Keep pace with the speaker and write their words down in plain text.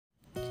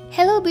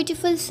Hello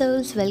beautiful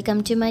souls,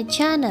 welcome to my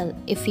channel.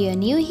 If you are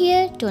new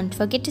here, don't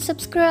forget to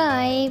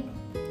subscribe.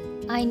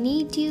 I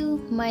need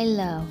you, my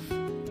love.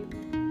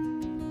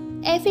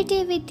 Every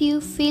day with you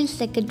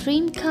feels like a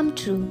dream come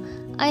true.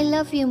 I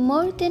love you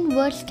more than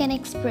words can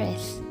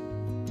express.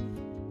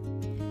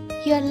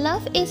 Your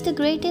love is the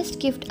greatest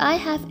gift I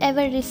have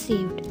ever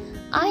received.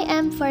 I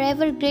am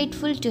forever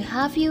grateful to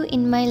have you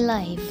in my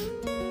life.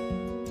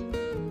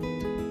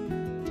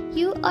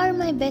 You are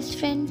my best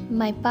friend,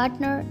 my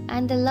partner,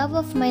 and the love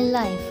of my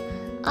life.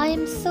 I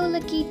am so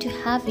lucky to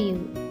have you.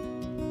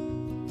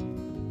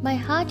 My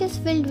heart is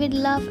filled with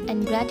love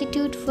and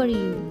gratitude for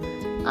you.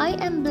 I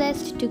am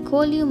blessed to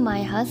call you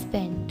my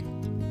husband.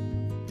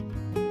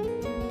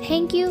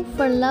 Thank you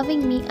for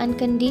loving me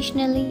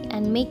unconditionally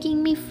and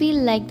making me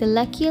feel like the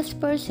luckiest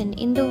person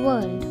in the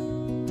world.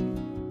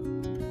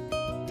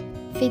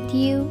 With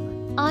you,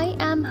 I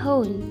am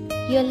whole.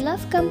 Your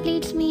love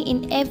completes me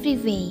in every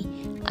way.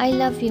 I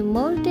love you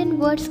more than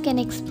words can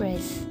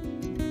express.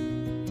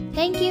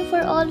 Thank you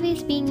for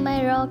always being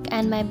my rock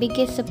and my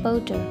biggest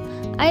supporter.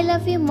 I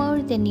love you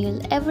more than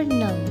you'll ever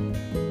know.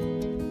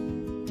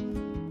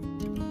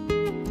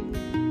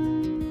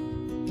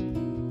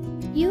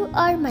 You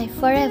are my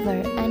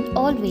forever and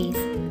always.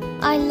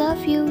 I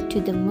love you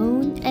to the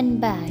moon and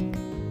back.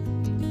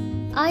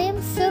 I am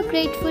so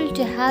grateful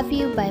to have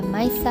you by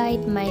my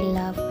side, my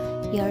love.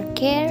 Your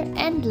care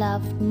and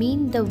love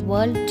mean the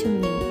world to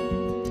me.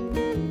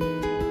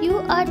 You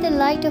are the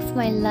light of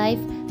my life,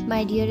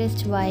 my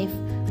dearest wife.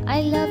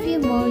 I love you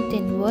more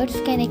than words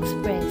can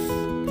express.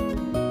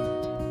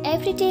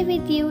 Every day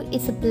with you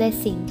is a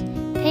blessing.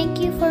 Thank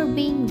you for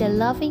being the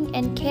loving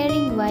and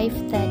caring wife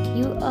that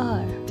you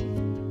are.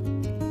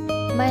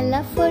 My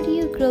love for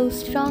you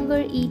grows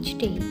stronger each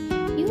day.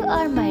 You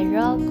are my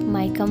rock,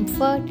 my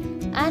comfort,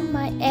 and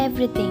my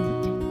everything.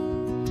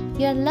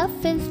 Your love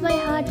fills my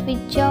heart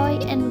with joy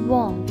and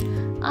warmth.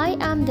 I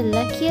am the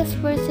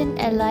luckiest person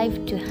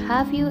alive to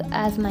have you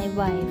as my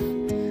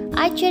wife.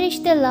 I cherish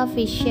the love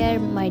we share,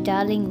 my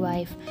darling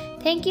wife.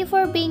 Thank you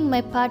for being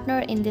my partner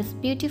in this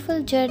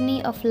beautiful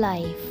journey of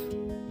life.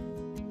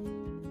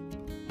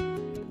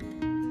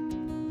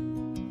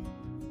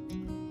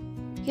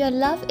 Your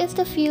love is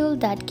the fuel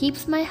that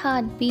keeps my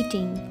heart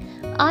beating.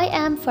 I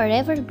am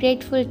forever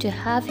grateful to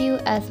have you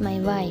as my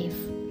wife.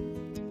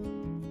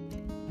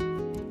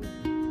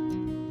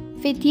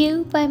 With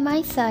you by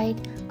my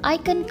side, I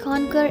can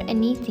conquer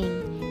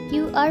anything.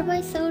 You are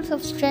my source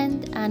of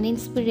strength and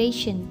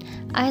inspiration.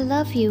 I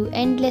love you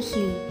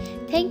endlessly.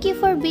 Thank you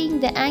for being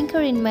the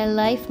anchor in my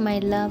life, my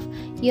love.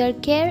 Your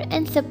care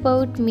and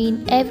support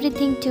mean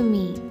everything to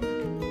me.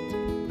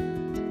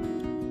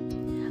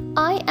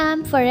 I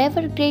am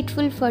forever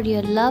grateful for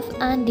your love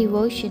and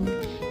devotion.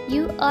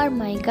 You are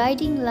my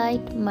guiding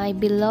light, my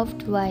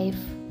beloved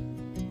wife.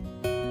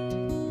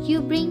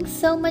 You bring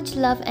so much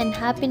love and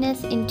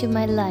happiness into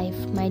my life,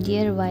 my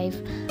dear wife.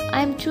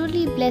 I am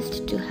truly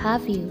blessed to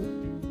have you.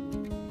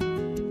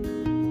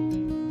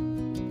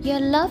 Your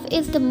love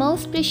is the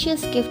most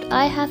precious gift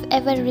I have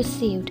ever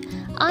received.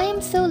 I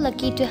am so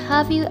lucky to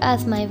have you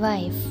as my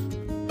wife.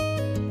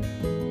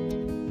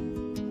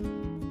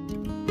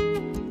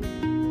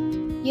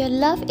 Your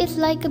love is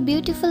like a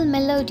beautiful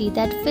melody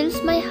that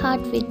fills my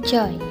heart with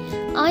joy.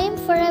 I am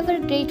forever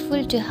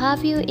grateful to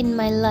have you in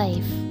my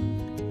life.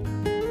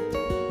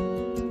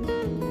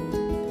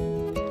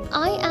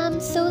 I am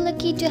so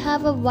lucky to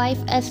have a wife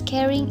as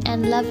caring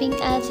and loving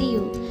as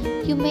you.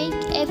 You make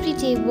every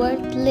day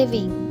worth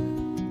living.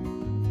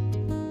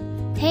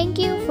 Thank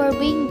you for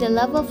being the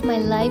love of my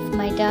life,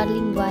 my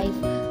darling wife.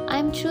 I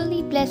am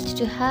truly blessed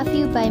to have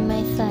you by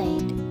my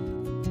side.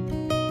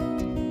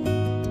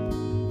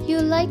 You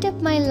light up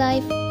my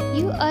life.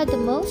 You are the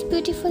most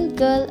beautiful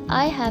girl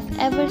I have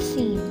ever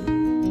seen.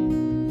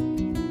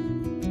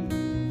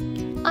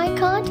 I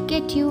can't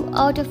get you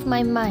out of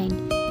my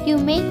mind. You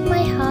make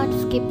my heart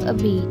skip a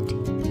beat.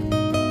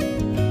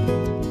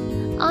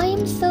 I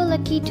am so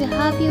lucky to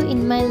have you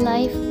in my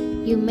life.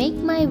 You make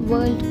my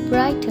world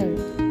brighter.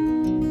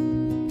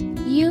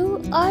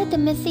 You are the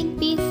missing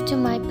piece to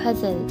my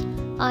puzzle.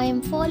 I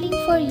am falling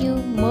for you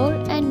more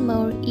and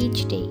more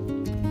each day.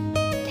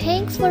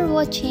 Thanks for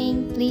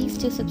watching. Please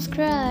do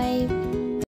subscribe.